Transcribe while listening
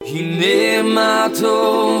הנה מה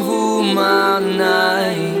טוב ומה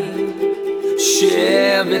נעים,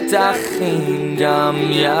 שבת אחים גם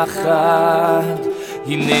יחד.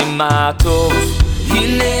 הנה מה טוב,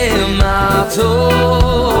 הנה מה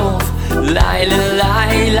טוב, לילה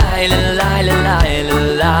לילה לילה לילה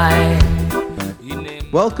לילה.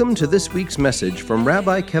 Welcome to this week's message from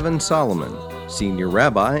Rabbi Kevin Solomon, Senior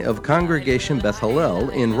Rabbi of Congregation Beth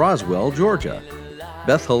Hallel in Roswell, Georgia.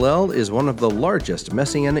 Beth Hallel is one of the largest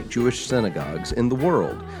Messianic Jewish synagogues in the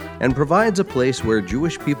world and provides a place where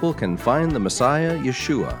Jewish people can find the Messiah,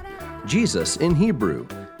 Yeshua, Jesus in Hebrew,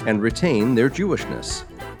 and retain their Jewishness.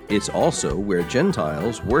 It's also where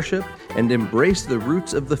Gentiles worship and embrace the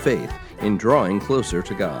roots of the faith in drawing closer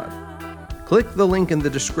to God. Click the link in the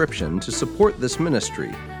description to support this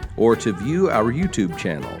ministry or to view our YouTube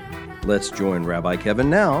channel. Let's join Rabbi Kevin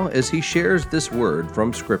now as he shares this word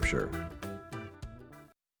from Scripture.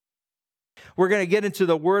 We're going to get into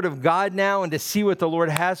the Word of God now and to see what the Lord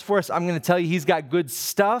has for us. I'm going to tell you He's got good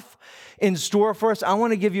stuff in store for us. I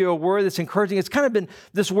want to give you a word that's encouraging.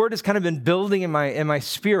 This word has kind of been building in my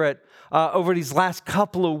spirit over these last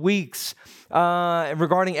couple of weeks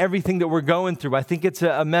regarding everything that we're going through. I think it's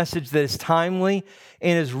a message that is timely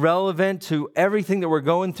and is relevant to everything that we're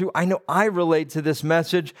going through. I know I relate to this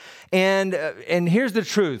message, and here's the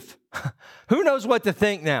truth. Who knows what to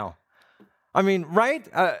think now? I mean, right?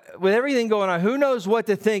 With everything going on, who knows what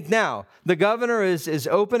to think now? The governor is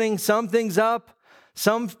opening some things up.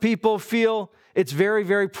 Some people feel it's very,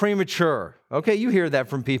 very premature. Okay, you hear that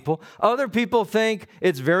from people. Other people think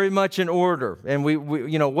it's very much in order. And we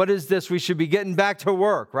what is this? We should be getting back to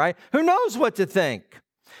work, right? Who knows what to think?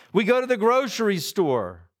 We go to the grocery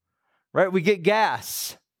store, right? We get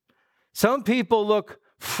gas. Some people look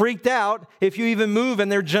freaked out if you even move in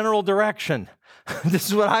their general direction. This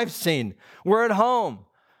is what I've seen. We're at home.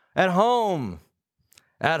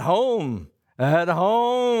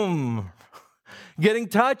 Getting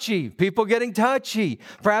touchy. People getting touchy.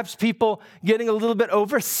 Perhaps people getting a little bit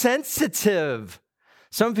oversensitive.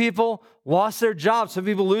 Some people lost their jobs. Some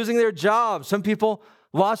people losing their jobs. Some people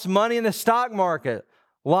lost money in the stock market.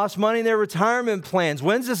 Lost money in their retirement plans.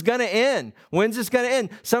 When's this going to end?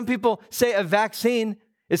 Some people say a vaccine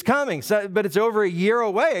is coming, but it's over a year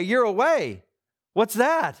away. What's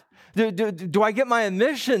that? Do I get my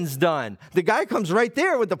emissions done? The guy comes right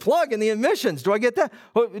there with the plug and the emissions. Do I get that?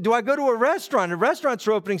 Do I go to a restaurant? The restaurants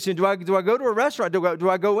are opening soon. Do I go to a restaurant? Do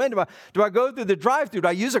I go in? Do I go through the drive-thru? Do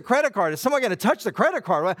I use a credit card? Is someone going to touch the credit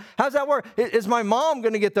card? How's that work? Is my mom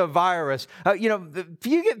going to get the virus? I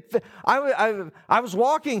was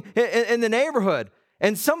walking in the neighborhood,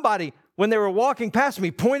 and somebody, when they were walking past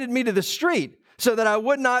me, pointed me to the street so that I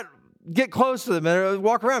would not get close to them and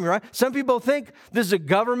walk around me, right? Some people think this is a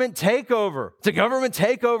government takeover. It's a government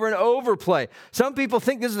takeover and overplay. Some people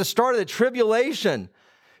think this is the start of the tribulation.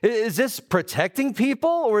 Is this protecting people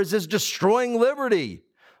or is this destroying liberty?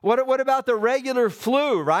 What about the regular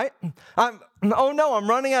flu, right? I'm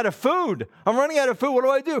running out of food.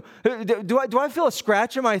 What do? Do I feel a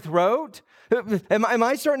scratch in my throat? Am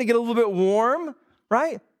I starting to get a little bit warm,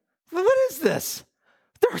 right? What is this?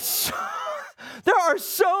 There are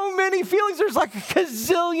so many feelings. There's like a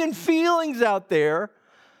gazillion feelings out there,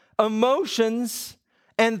 emotions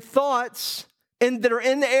and thoughts that are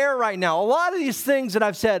in the air right now. A lot of these things that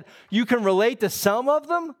I've said, you can relate to some of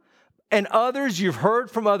them, and others you've heard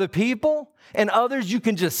from other people, and others you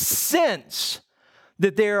can just sense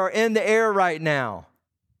that they are in the air right now.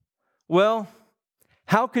 Well,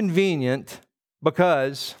 how convenient,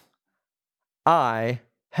 because I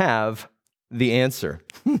have the answer.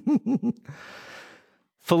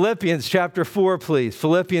 Philippians chapter 4, please.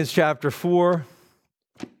 Philippians chapter 4,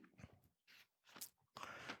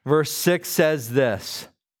 verse 6 says this: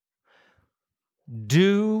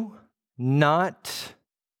 do not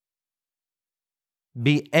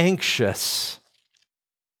be anxious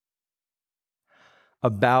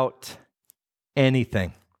about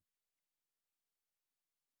anything.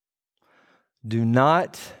 Do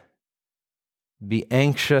not be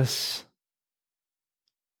anxious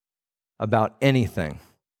about anything.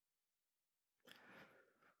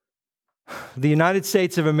 The United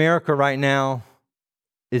States of America right now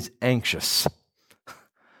is anxious.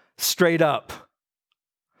 Straight up.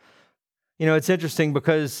 You know, it's interesting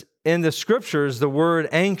because in the scriptures, the word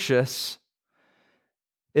anxious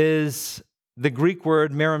is the Greek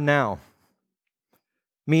word merimnao,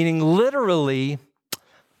 meaning literally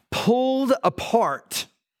pulled apart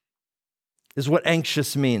is what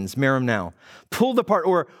anxious means, merimnao. Pulled apart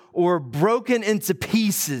or broken into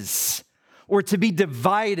pieces, or to be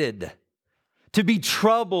divided, to be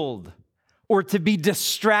troubled, or to be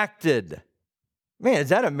distracted. Man, is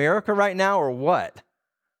that America right now or what?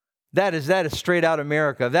 That is straight out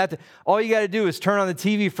America. All you got to do is turn on the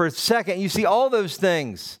TV for a second. You see all those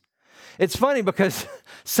things. It's funny because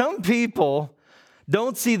some people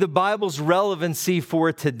don't see the Bible's relevancy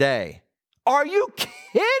for today. Are you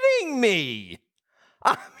kidding me?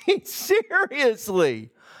 I mean,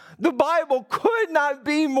 seriously. The Bible could not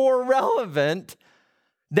be more relevant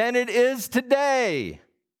than it is today.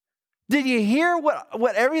 Did you hear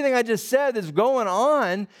what everything I just said is going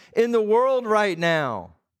on in the world right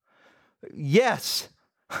now? Yes,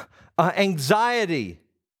 anxiety,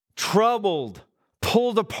 troubled,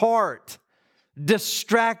 pulled apart,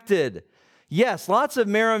 distracted. Yes, lots of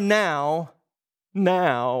Merim now.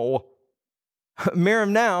 Merim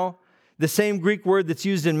now, the same Greek word that's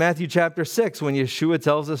used in Matthew chapter 6 when Yeshua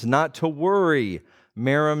tells us not to worry.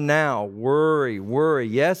 Merim now, worry.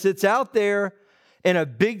 Yes, it's out there in a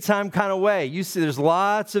big time kind of way. You see, there's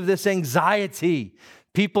lots of this anxiety.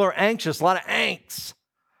 People are anxious, a lot of angst.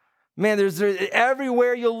 Man, there's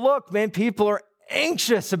everywhere you look, man, people are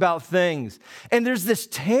anxious about things. And there's this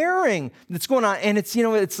tearing that's going on, and it's,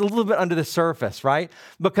 it's a little bit under the surface, right?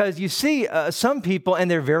 Because you see some people, and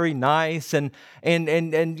they're very nice and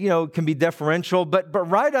can be deferential, but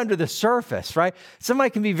right under the surface, right? Somebody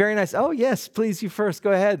can be very nice. Oh, yes, please, you first,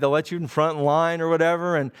 go ahead. They'll let you in front line or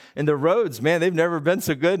whatever. And the roads, man, they've never been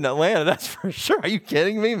so good in Atlanta, that's for sure. Are you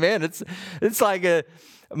kidding me, man? It's like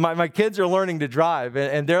my kids are learning to drive,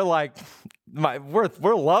 and they're like,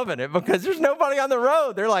 we're loving it because there's nobody on the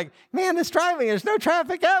road. They're like, man, this driving, there's no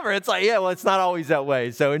traffic ever. It's like, yeah, well, it's not always that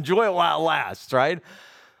way. So enjoy it while it lasts, right?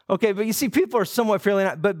 Okay, but you see, people are somewhat fairly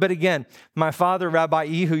not. But again, my father, Rabbi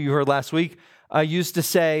E, who you heard last week, used to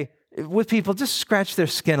say with people, just scratch their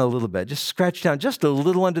skin a little bit. Just scratch down just a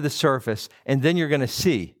little under the surface, and then you're going to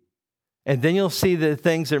see. And then you'll see the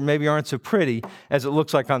things that maybe aren't so pretty as it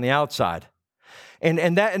looks like on the outside.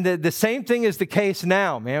 And the same thing is the case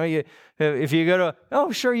now, man. If you go to,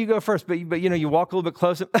 oh, sure, you go first, but you walk a little bit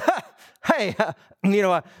closer. Hey,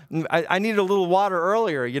 I needed a little water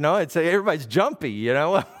earlier. It's everybody's jumpy.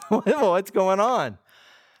 What's going on?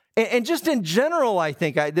 And just in general, I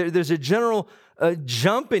think there's a general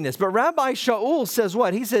jumpiness. But Rabbi Shaul says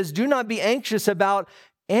what? He says, do not be anxious about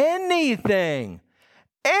anything.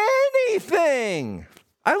 Anything.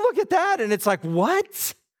 I look at that and it's like,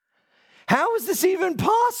 what? How is this even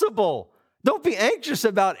possible? Don't be anxious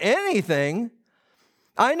about anything.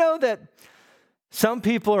 I know that some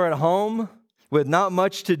people are at home with not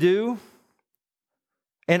much to do,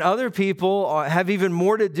 and other people have even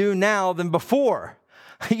more to do now than before.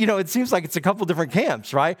 It seems like it's a couple different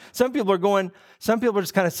camps, right? Some people are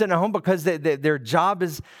just kind of sitting at home because their job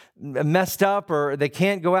is messed up or they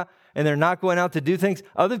can't go out and they're not going out to do things.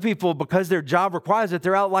 Other people, because their job requires it,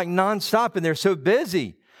 they're out like nonstop and they're so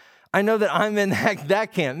busy. I know that I'm in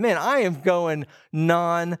that camp. Man, I am going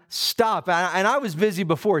nonstop. And I was busy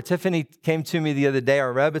before. Tiffany came to me the other day,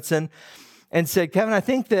 our Rebbitzin, and said, Kevin, I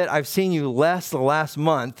think that I've seen you less the last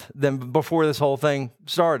month than before this whole thing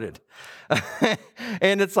started.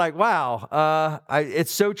 And it's like, wow,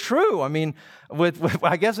 it's so true. I mean, with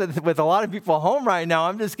a lot of people home right now,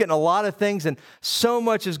 I'm just getting a lot of things and so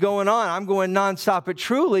much is going on. I'm going nonstop. But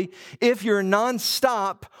truly, if you're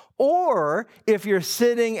nonstop or if you're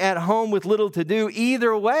sitting at home with little to do,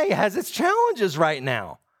 either way has its challenges right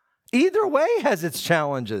now. Either way has its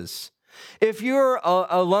challenges. If you're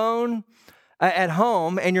alone at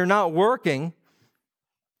home and you're not working,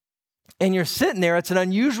 and you're sitting there, it's an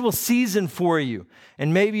unusual season for you.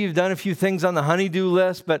 And maybe you've done a few things on the honey-do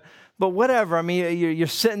list, but whatever. I mean, you're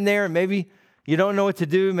sitting there and maybe you don't know what to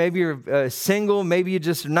do. Maybe you're single. Maybe you're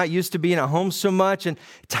just not used to being at home so much, and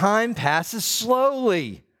time passes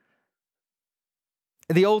slowly.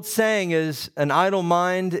 The old saying is, an idle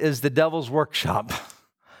mind is the devil's workshop.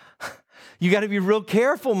 You got to be real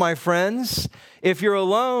careful, my friends, if you're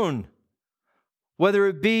alone, whether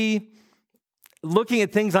it be looking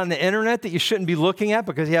at things on the internet that you shouldn't be looking at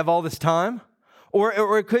because you have all this time,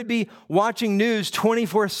 or it could be watching news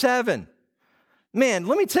 24/7. Man,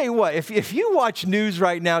 let me tell you what, if you watch news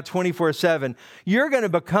right now 24/7, you're going to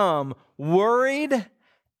become worried,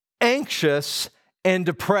 anxious, and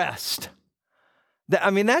depressed.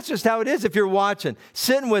 That's just how it is if you're watching.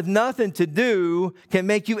 Sitting with nothing to do can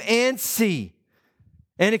make you antsy,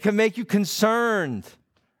 and it can make you concerned.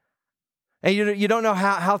 And you don't know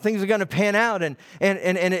how things are going to pan out, and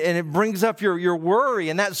it brings up your worry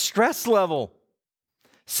and that stress level.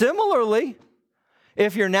 Similarly,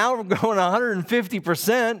 if you're now going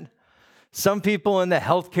 150%, some people in the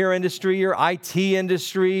healthcare industry or IT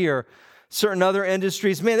industry or certain other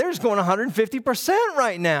industries, man, they're just going 150%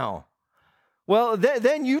 right now. well,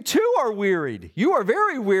 then you too are wearied. You are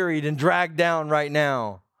very wearied and dragged down right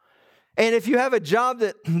now. And if you have a job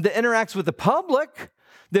that interacts with the public,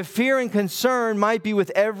 the fear and concern might be with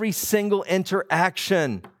every single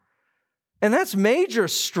interaction. And that's major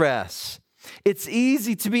stress. It's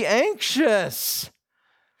easy to be anxious.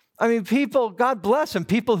 I mean, people, God bless them,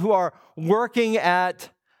 people who are working at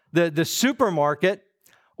the supermarket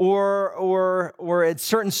or at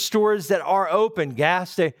certain stores that are open,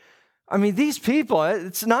 gas station. I mean, these people,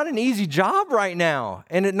 it's not an easy job right now.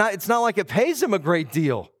 And it's not like it pays them a great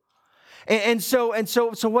deal. And so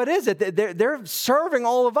what is it? They're serving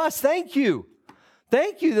all of us. Thank you.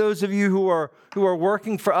 Thank you, those of you who are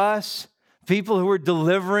working for us, people who are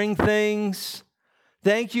delivering things.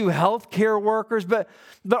 Thank you, healthcare workers. But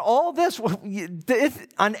all this,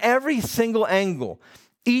 on every single angle,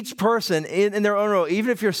 each person in their own role,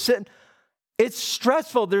 even if you're sitting, it's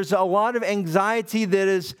stressful. There's a lot of anxiety that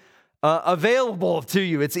is available to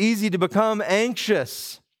you. It's easy to become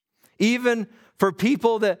anxious, even for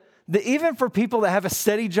people that have a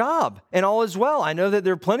steady job and all is well. I know that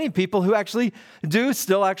there are plenty of people who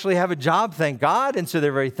still have a job, thank God, and so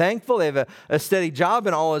they're very thankful. They have a steady job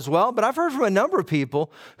and all is well. But I've heard from a number of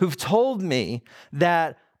people who've told me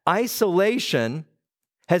that isolation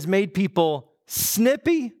has made people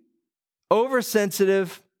snippy,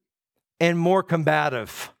 oversensitive, and more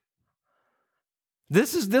combative.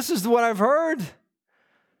 This is what I've heard,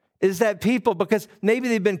 is that people, because maybe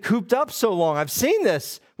they've been cooped up so long. I've seen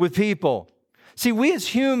this with people. See, we as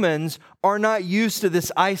humans are not used to this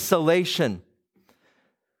isolation.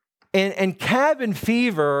 And cabin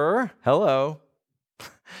fever, hello,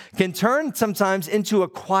 can turn sometimes into a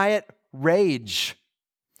quiet rage,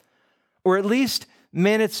 or at least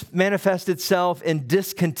manifest itself in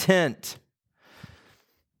discontent.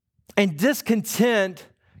 And discontent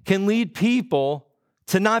can lead people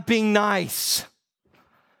to not being nice.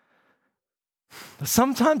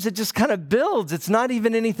 Sometimes it just kind of builds. It's not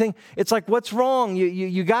even anything. It's like, what's wrong?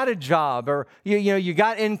 You got a job, or you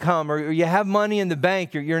got income, or you have money in the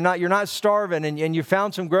bank. You're not starving, and you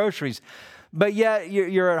found some groceries, but yet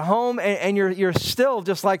you're at home and you're still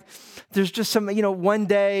just like, there's just some, 1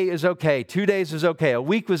 day is okay, 2 days is okay, a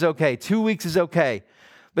week was okay, 2 weeks is okay,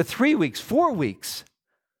 but 3 weeks, 4 weeks,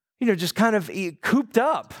 just kind of cooped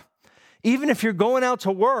up. Even if you're going out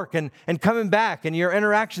to work and coming back and your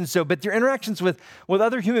interactions, but your interactions with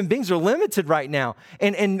other human beings are limited right now.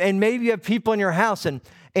 And maybe you have people in your house and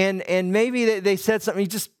maybe they said something,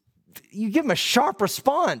 you give them a sharp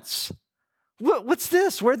response. What's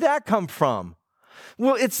this? Where'd that come from?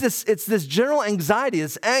 Well, it's this general anxiety,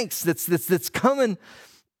 this angst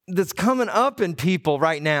that's coming up in people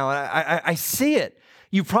right now. I see it.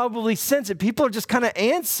 You probably sense it. People are just kind of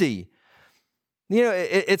antsy.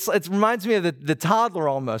 It reminds me of the toddler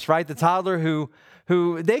almost, right? The toddler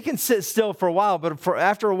who they can sit still for a while, but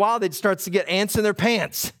after a while, they start to get ants in their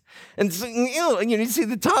pants. And you see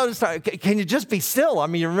the toddler start, can you just be still? I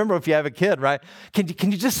mean, you remember if you have a kid, right? Can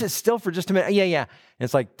you just sit still for just a minute? Yeah. And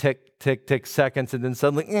it's like tick, tick, tick seconds, and then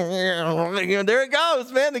suddenly, there it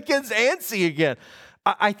goes, man. The kid's antsy again.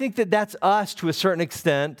 I think that's us to a certain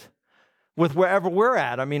extent with wherever we're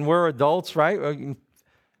at. I mean, we're adults, right?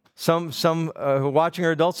 Some who are watching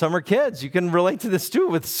are adults, some are kids. You can relate to this too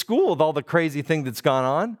with school, with all the crazy thing that's gone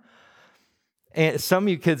on. And some of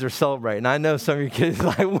you kids are celebrating. I know some of you kids are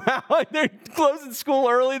like, wow, they're closing school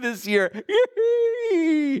early this year.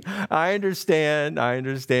 I understand.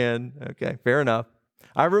 Okay, fair enough.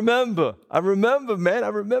 I remember, man. I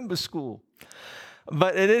remember school.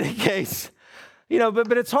 But in any case,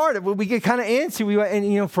 but it's hard. We get kind of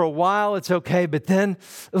antsy. And for a while it's okay, but then,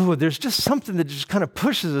 there's just something that just kind of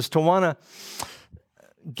pushes us to want to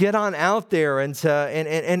get on out there, and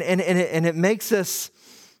it makes us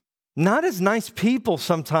not as nice people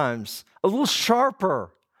sometimes, a little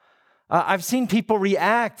sharper. I've seen people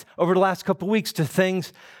react over the last couple of weeks to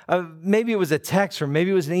things. Maybe it was a text, or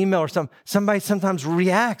maybe it was an email, or something. Somebody sometimes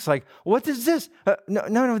reacts like, "What is this?"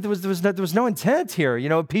 No. There was no intent here.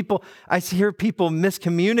 I hear people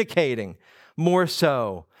miscommunicating more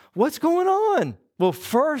so. What's going on? Well,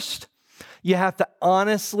 first, you have to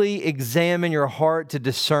honestly examine your heart to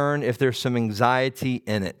discern if there's some anxiety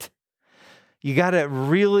in it. You got to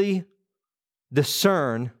really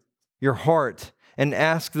discern your heart and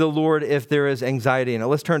ask the Lord if there is anxiety in it.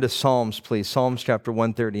 Let's turn to Psalms, please. Psalms chapter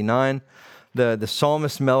 139. The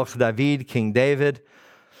psalmist Melech David, King David.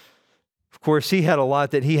 Of course, he had a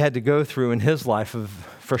lot that he had to go through in his life,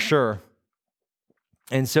 for sure.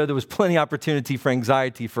 And so there was plenty of opportunity for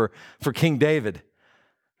anxiety for King David.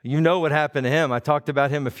 You know what happened to him. I talked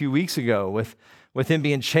about him a few weeks ago with him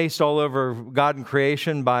being chased all over God and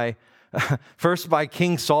creation by First by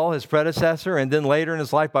King Saul, his predecessor, and then later in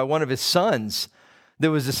his life by one of his sons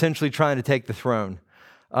that was essentially trying to take the throne.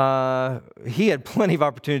 He had plenty of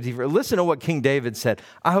opportunity. Listen to what King David said.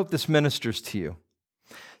 I hope this ministers to you.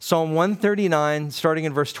 Psalm 139, starting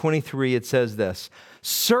in verse 23, it says this: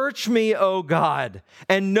 "Search me, O God,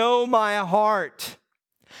 and know my heart.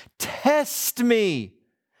 Test me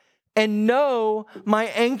and know my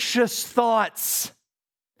anxious thoughts.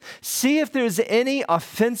 See if there's any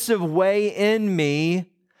offensive way in me,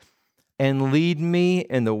 and lead me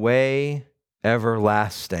in the way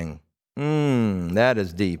everlasting." That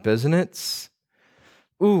is deep, isn't it?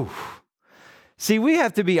 Ooh. See, we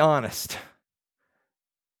have to be honest.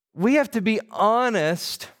 We have to be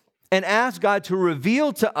honest and ask God to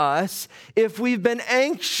reveal to us if we've been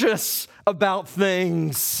anxious about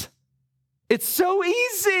things. It's so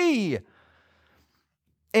easy.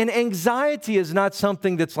 And anxiety is not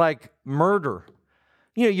something that's like murder.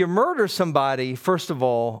 You know, you murder somebody, first of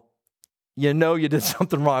all, you know you did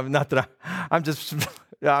something wrong. Not that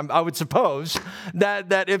I would suppose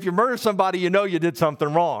that if you murder somebody, you know you did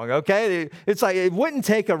something wrong, okay? It's like it wouldn't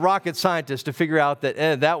take a rocket scientist to figure out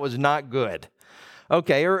that that was not good,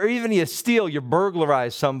 okay? Or even you steal, you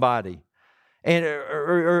burglarize somebody, and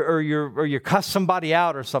or you cuss somebody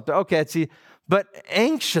out or something. Okay, see, but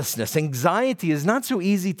anxiety is not so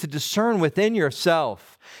easy to discern within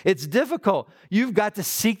yourself. It's difficult. You've got to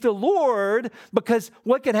seek the Lord, because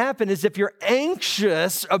what can happen is if you're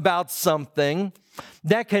anxious about something,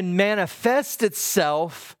 that can manifest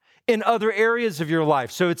itself in other areas of your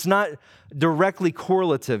life. So it's not directly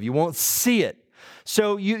correlative. You won't see it.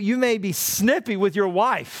 So you may be snippy with your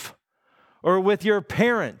wife or with your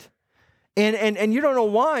parent, and you don't know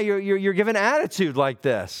why you're given attitude like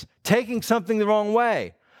this, taking something the wrong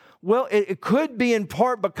way. Well, it could be in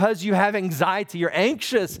part because you have anxiety. You're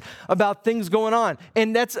anxious about things going on.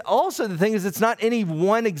 And that's also the thing, is it's not any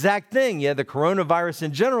one exact thing. Yeah, the coronavirus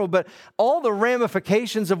in general, but all the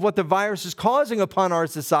ramifications of what the virus is causing upon our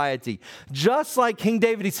society. Just like King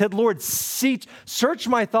David, he said, "Lord, search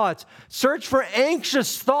my thoughts. Search for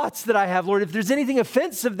anxious thoughts that I have. Lord, if there's anything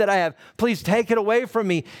offensive that I have, please take it away from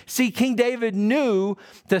me." See, King David knew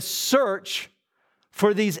to search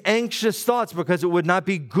for these anxious thoughts because it would not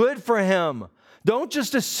be good for him. Don't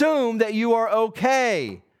just assume that you are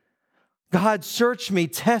okay. God, search me,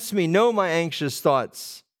 test me, know my anxious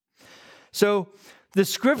thoughts. So the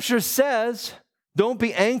scripture says, don't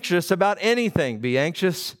be anxious about anything. Be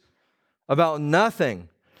anxious about nothing.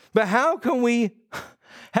 But how can we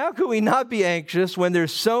not be anxious when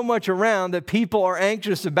there's so much around that people are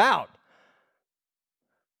anxious about?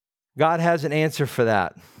 God has an answer for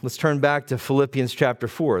that. Let's turn back to Philippians chapter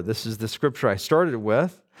 4. This is the scripture I started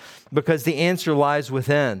with, because the answer lies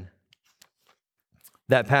within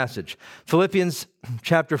that passage. Philippians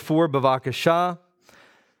chapter 4, Bavakasha,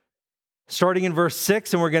 starting in verse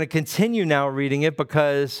 6, and we're going to continue now reading it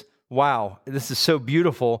because, wow, this is so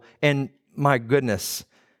beautiful, and my goodness,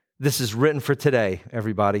 this is written for today,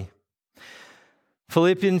 everybody.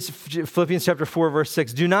 Philippians chapter 4, verse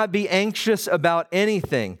 6, "Do not be anxious about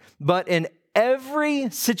anything, but in every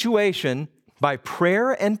situation, by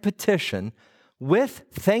prayer and petition, with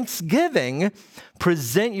thanksgiving,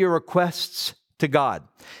 present your requests to God.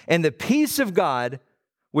 And the peace of God,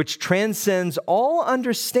 which transcends all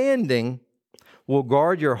understanding, will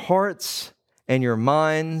guard your hearts and your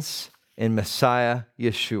minds in Messiah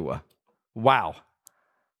Yeshua." Wow.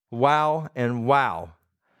 Wow and wow.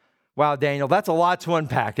 Wow, Daniel, that's a lot to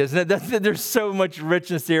unpack, isn't it? There's so much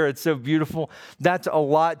richness here. It's so beautiful. That's a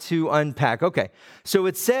lot to unpack. Okay, so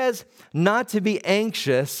it says not to be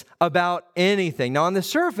anxious about anything. Now, on the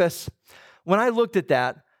surface, when I looked at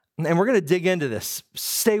that, and we're going to dig into this,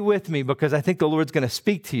 stay with me because I think the Lord's going to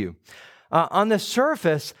speak to you. On the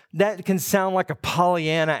surface, that can sound like a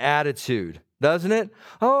Pollyanna attitude, doesn't it?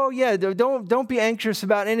 Oh, yeah, don't be anxious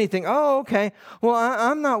about anything. Oh, okay. Well,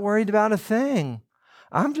 I'm not worried about a thing.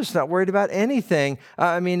 I'm just not worried about anything.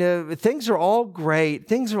 Things are all great.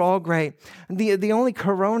 Things are all great. The only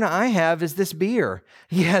corona I have is this beer.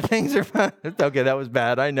 Yeah, things are fine. Okay, that was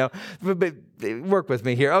bad. I know. But work with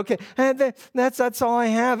me here. Okay, that's all I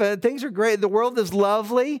have. Things are great. The world is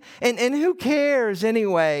lovely. And who cares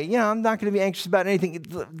anyway? You know, I'm not going to be anxious about anything.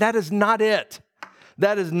 That is not it.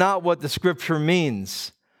 That is not what the scripture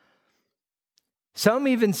means. Some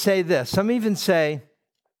even say this. Some even say,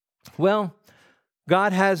 well,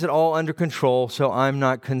 God has it all under control, so I'm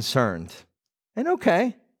not concerned. And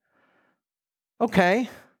okay. I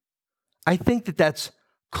think that that's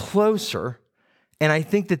closer, and I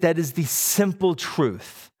think that is the simple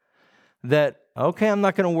truth. That, okay, I'm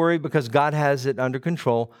not going to worry because God has it under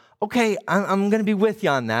control. Okay, I'm going to be with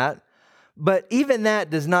you on that. But even that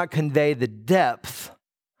does not convey the depth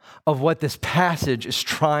of what this passage is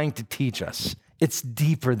trying to teach us. It's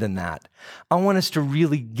deeper than that. I want us to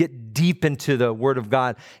really get deep into the Word of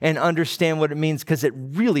God and understand what it means, because it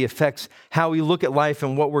really affects how we look at life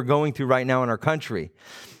and what we're going through right now in our country.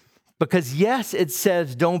 Because yes, it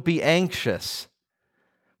says don't be anxious,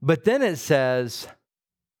 but then it says,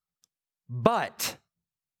 but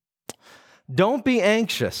don't be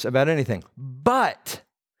anxious about anything, but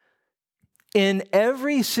in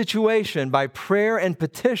every situation, by prayer and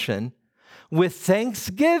petition, with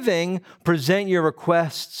thanksgiving, present your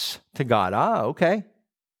requests to God. Okay.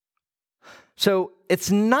 So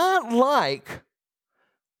it's not like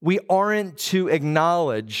we aren't to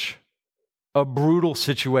acknowledge a brutal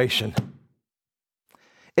situation.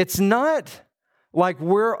 It's not like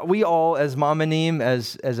we all, as Mamanim,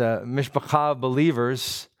 as a mishpacha of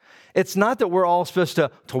believers, it's not that we're all supposed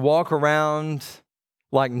to walk around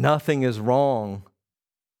like nothing is wrong.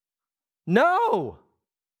 No,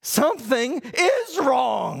 something is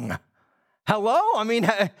wrong. Hello? I mean,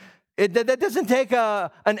 that doesn't take an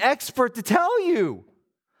expert to tell you.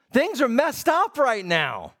 Things are messed up right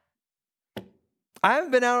now. I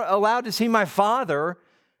haven't been allowed to see my father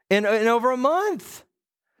in over a month.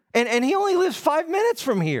 And he only lives 5 minutes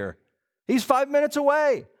from here. He's 5 minutes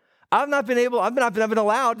away. I've not been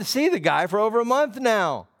allowed to see the guy for over a month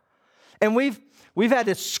now. And we've had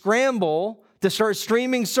to scramble to start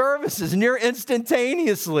streaming services near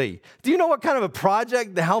instantaneously. Do you know what kind of a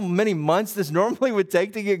project, how many months this normally would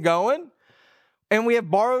take to get going? And we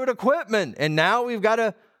have borrowed equipment, and now we've got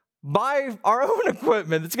to buy our own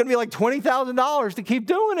equipment. It's going to be like $20,000 to keep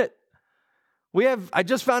doing it. I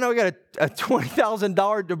just found out we got a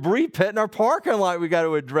 $20,000 debris pit in our parking lot we got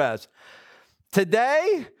to address.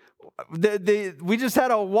 Today, we just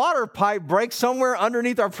had a water pipe break somewhere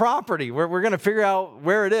underneath our property. We're going to figure out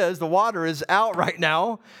where it is. The water is out right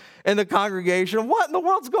now in the congregation. What in the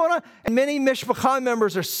world's going on? And many Mishpacha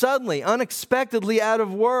members are suddenly, unexpectedly out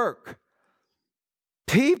of work.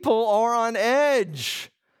 People are on edge.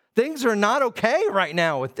 Things are not okay right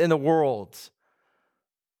now in the world.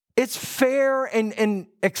 It's fair and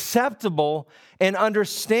acceptable and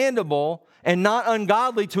understandable and not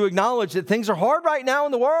ungodly to acknowledge that things are hard right now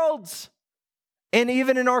in the world and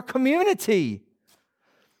even in our community.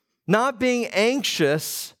 Not being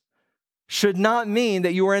anxious should not mean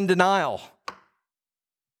that you are in denial. All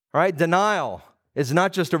right? Denial is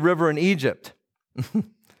not just a river in Egypt.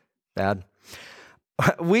 Bad.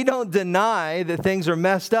 We don't deny that things are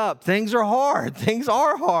messed up. Things are hard. Things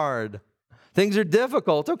are hard. Things are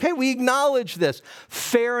difficult. Okay, we acknowledge this.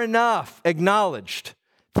 Fair enough. Acknowledged.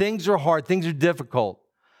 Things are hard. Things are difficult.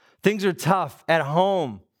 Things are tough at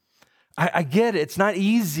home. I get it. It's not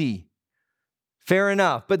easy. Fair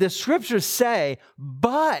enough. But the scriptures say,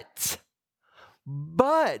 but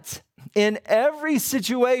in every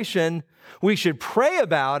situation, we should pray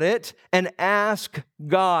about it and ask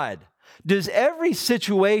God. Does every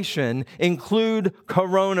situation include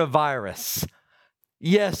coronavirus?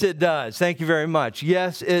 Yes, it does. Thank you very much.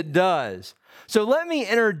 Yes, it does. So let me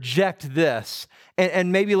interject this,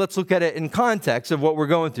 and maybe let's look at it in context of what we're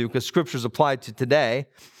going through, because scripture's applied to today.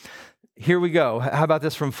 Here we go. How about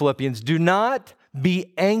this from Philippians? Do not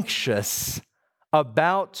be anxious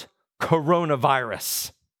about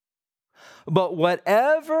coronavirus, but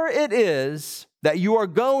whatever it is that you are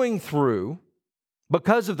going through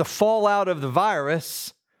because of the fallout of the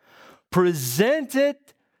virus, present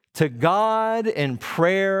it to God in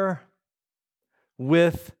prayer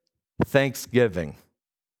with thanksgiving.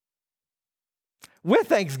 With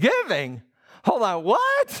thanksgiving? Hold on,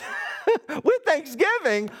 what? With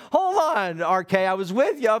thanksgiving? Hold on, RK, I was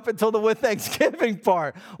with you up until the with thanksgiving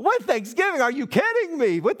part. With thanksgiving? Are you kidding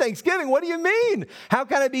me? With thanksgiving? What do you mean? How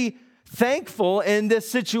can I be thankful in this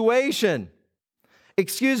situation?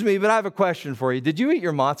 Excuse me, but I have a question for you. Did you eat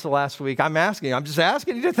your matzah last week? I'm just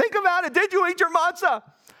asking you to think about it. Did you eat your matzah?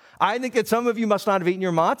 I think that some of you must not have eaten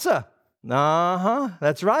your matzah.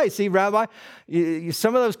 That's right. See, Rabbi,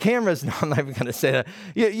 some of those cameras, no, I'm not even going to say that.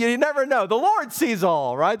 You never know. The Lord sees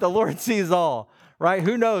all, right? The Lord sees all, right?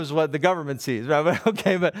 Who knows what the government sees, right?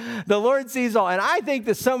 Okay, but the Lord sees all. And I think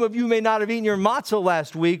that some of you may not have eaten your matzah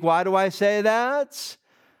last week. Why do I say that?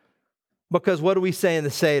 Because what do we say in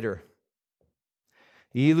the Seder?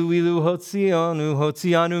 Ilu ilu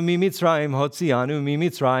hotzianu mi Mitzrayim, hotzianu mi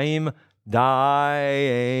Mitzrayim, daenu,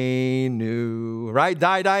 right?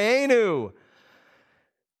 Daenu,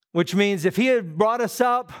 which means if he had brought us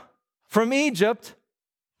up from Egypt,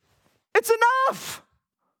 it's enough.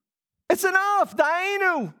 It's enough,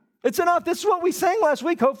 daenu. It's enough. This is what we sang last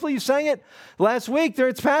week. Hopefully you sang it last week.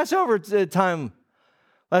 It's Passover time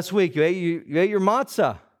Last week, you ate your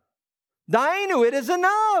matzah. Dainu, it is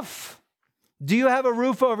enough. Do you have a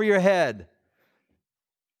roof over your head?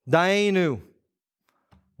 Dainu.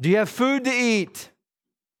 Do you have food to eat?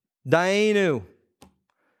 Dainu.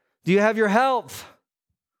 Do you have your health?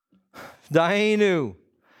 Dainu.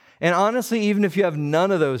 And honestly, even if you have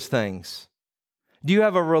none of those things, do you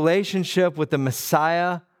have a relationship with the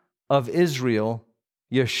Messiah of Israel,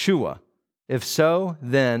 Yeshua? If so,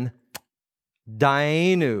 then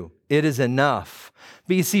Dainu, it is enough.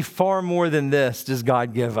 But you see, far more than this does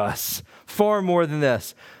God give us. Far more than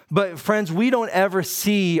this. But friends, we don't ever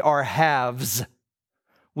see our haves.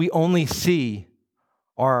 We only see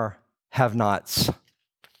our have-nots.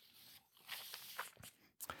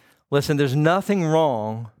 Listen, there's nothing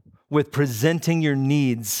wrong with presenting your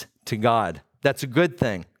needs to God. That's a good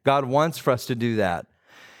thing. God wants for us to do that.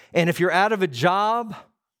 And if you're out of a job,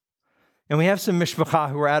 and we have some mishpachah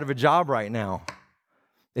who are out of a job right now,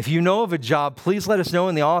 if you know of a job, please let us know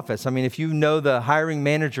in the office. I mean, if you know the hiring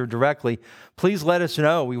manager directly, please let us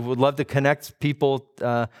know. We would love to connect people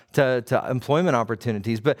to employment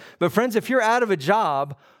opportunities. But friends, if you're out of a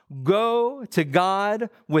job, go to God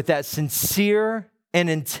with that sincere and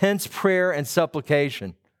intense prayer and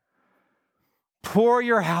supplication. Pour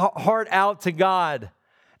your heart out to God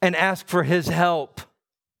and ask for His help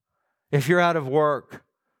if you're out of work.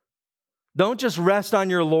 Don't just rest on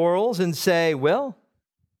your laurels and say, well,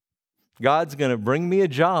 God's going to bring me a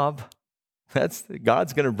job.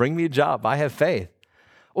 God's going to bring me a job. I have faith.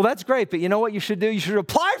 Well, that's great, but you know what you should do? You should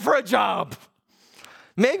apply for a job.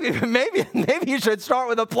 Maybe you should start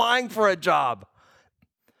with applying for a job.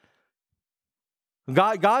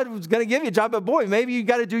 God was going to give you a job, but boy, maybe you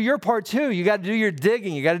got to do your part too. You got to do your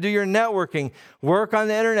digging. You got to do your networking, work on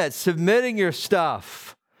the internet, submitting your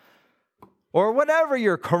stuff, or whatever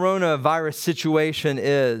your coronavirus situation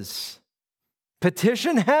is.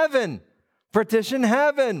 Petition heaven. Petition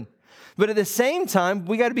heaven. But at the same time,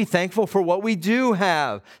 we got to be thankful for what we do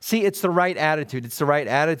have. See, it's the right attitude. It's the right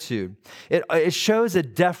attitude. It shows a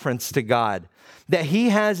deference to God, that He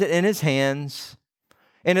has it in His hands.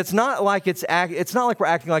 And it's not like we're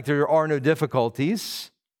acting like there are no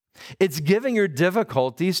difficulties. It's giving your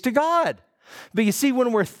difficulties to God. But you see,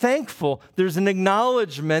 when we're thankful, there's an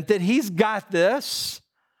acknowledgement that He's got this,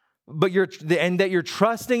 and that you're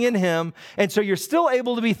trusting in Him. And so you're still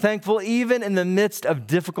able to be thankful even in the midst of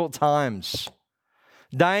difficult times.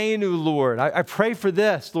 Dainu, Lord, I pray for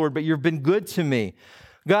this, Lord, but you've been good to me.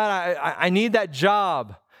 God, I need that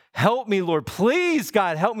job. Help me, Lord. Please,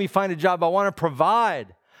 God, help me find a job. I want to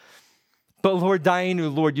provide. But Lord,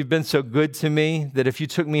 Dainu, Lord, you've been so good to me that if you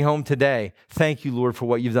took me home today, thank you, Lord, for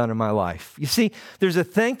what you've done in my life. You see, there's a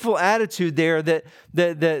thankful attitude there that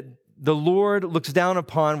the Lord looks down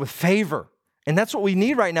upon with favor. And that's what we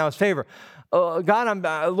need right now is favor.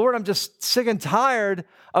 God, Lord, I'm just sick and tired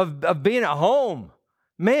of being at home.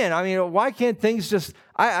 Man, I mean, why can't things just,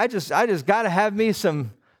 I just got to have me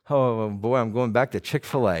some, oh boy, I'm going back to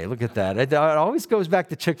Chick-fil-A. Look at that. It always goes back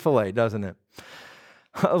to Chick-fil-A, doesn't it?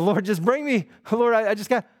 Lord, just bring me, Lord, I just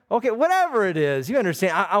got, okay, whatever it is, you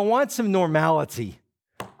understand. I want some normality.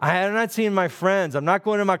 I'm not seeing my friends. I'm not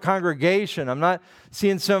going to my congregation. I'm not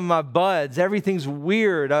seeing some of my buds. Everything's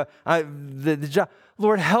weird. The job.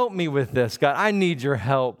 Lord, help me with this, God. I need your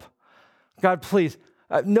help. God, please.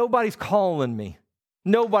 Nobody's calling me.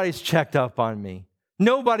 Nobody's checked up on me.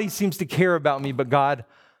 Nobody seems to care about me, but God,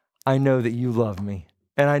 I know that you love me,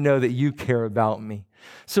 and I know that you care about me.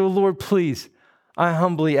 So, Lord, please, I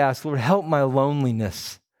humbly ask, Lord, help my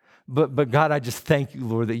loneliness. But God, I just thank you,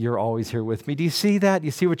 Lord, that you're always here with me. Do you see that? Do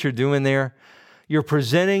you see what you're doing there? You're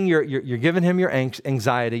presenting, you're giving him your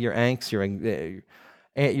anxiety, your angst,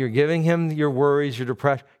 you're giving him your worries, your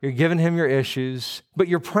depression. You're giving him your issues, but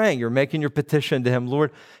you're praying. You're making your petition to him.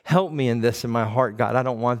 Lord, help me in this in my heart, God. I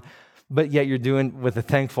don't want, but yet you're doing with a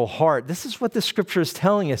thankful heart. This is what the scripture is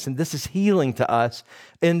telling us, and this is healing to us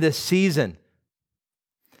in this season.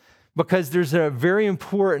 Because there's a very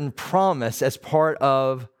important promise as part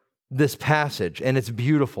of this passage, and it's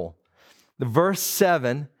beautiful. The verse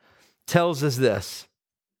 7 tells us this: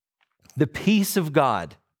 the peace of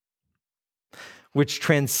God, which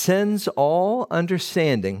transcends all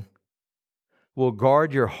understanding, will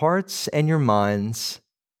guard your hearts and your minds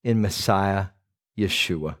in Messiah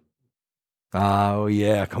Yeshua. Oh,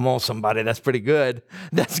 yeah. Come on, somebody. That's pretty good.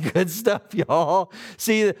 That's good stuff, y'all.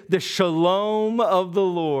 See, the shalom of the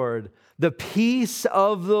Lord, the peace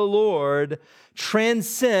of the Lord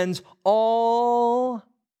transcends all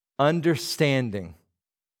understanding.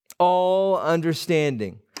 All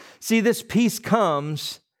understanding. See, this peace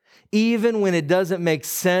comes even when it doesn't make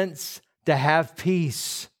sense to have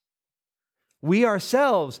peace. we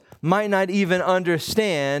ourselves might not even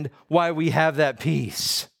understand why we have that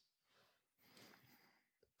peace.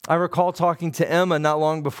 I recall talking to Emma not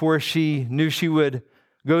long before she knew she would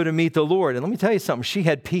go to meet the Lord. And let me tell you something, she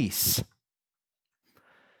had peace.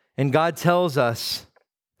 And God tells us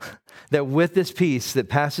that with this peace that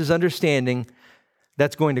passes understanding,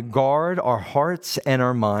 that's going to guard our hearts and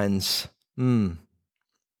our minds.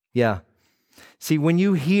 Yeah. See, when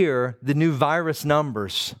you hear the new virus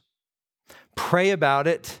numbers, pray about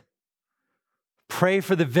it. Pray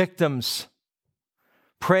for the victims.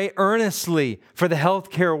 Pray earnestly for the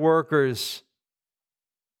healthcare workers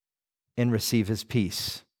and receive His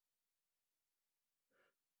peace.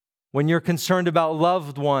 When you're concerned about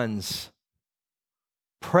loved ones,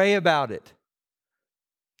 pray about it.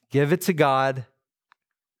 Give it to God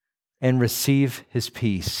and receive His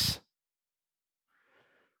peace.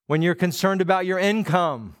 When you're concerned about your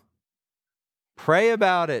income, pray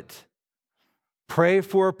about it. Pray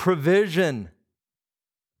for provision.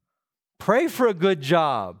 Pray for a good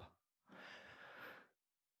job.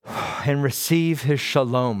 And receive His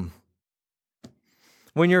shalom.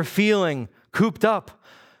 When you're feeling cooped up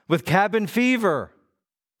with cabin fever,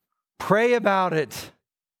 pray about it.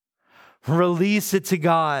 Release it to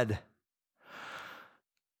God.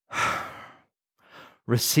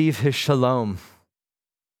 Receive His shalom.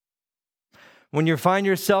 When you find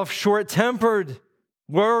yourself short-tempered,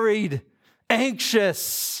 worried,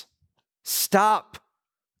 anxious, stop.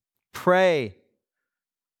 Pray.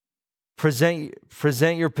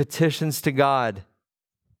 Present your petitions to God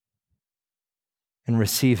and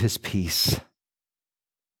receive His peace.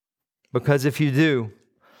 Because if you do,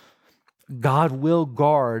 God will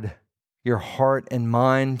guard your heart and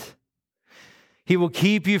mind. He will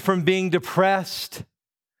keep you from being depressed.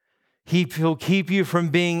 He will keep you from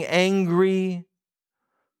being angry,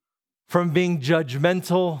 from being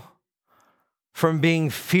judgmental, from being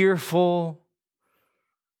fearful,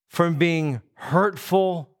 from being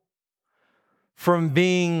hurtful, from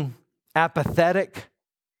being apathetic.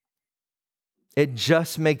 It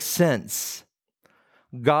just makes sense.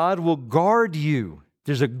 God will guard you.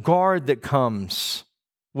 There's a guard that comes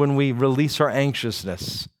when we release our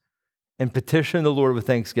anxiousness and petition the Lord with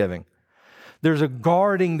thanksgiving. There's a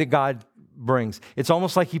guarding that God brings. It's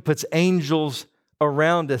almost like He puts angels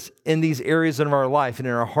around us in these areas of our life and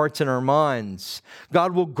in our hearts and our minds.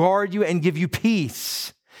 God will guard you and give you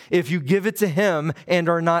peace if you give it to Him and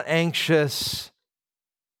are not anxious.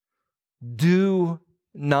 Do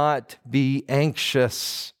not be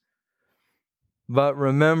anxious, but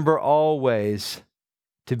remember always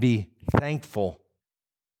to be thankful.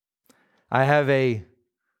 I have a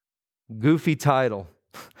goofy title,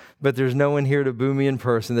 but there's no one here to boo me in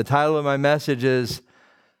person. The title of my message is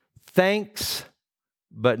Thanks,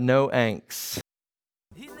 but No Angst.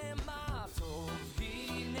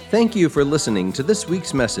 Thank you for listening to this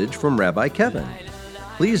week's message from Rabbi Kevin.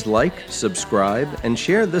 Please like, subscribe, and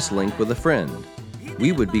share this link with a friend.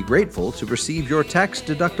 We would be grateful to receive your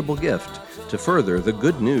tax-deductible gift to further the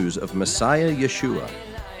good news of Messiah Yeshua.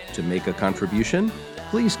 To make a contribution,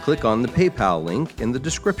 please click on the PayPal link in the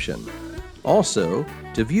description. Also,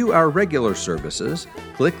 to view our regular services,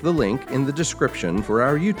 click the link in the description for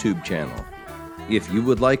our YouTube channel. If you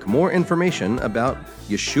would like more information about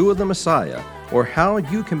Yeshua the Messiah or how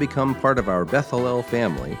you can become part of our Beth Hallel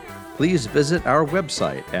family, please visit our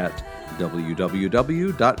website at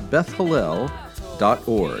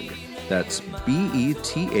www.bethhallel.org. That's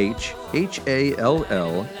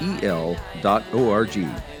BETHHALLEL.org.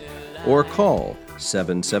 Or call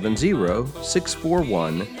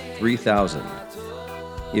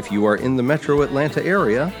 770-641-3000. If you are in the metro Atlanta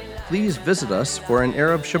area, please visit us for an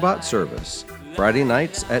Arab Shabbat service, Friday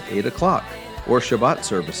nights at 8 o'clock, or Shabbat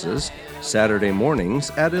services, Saturday mornings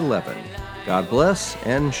at 11. God bless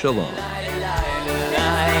and shalom.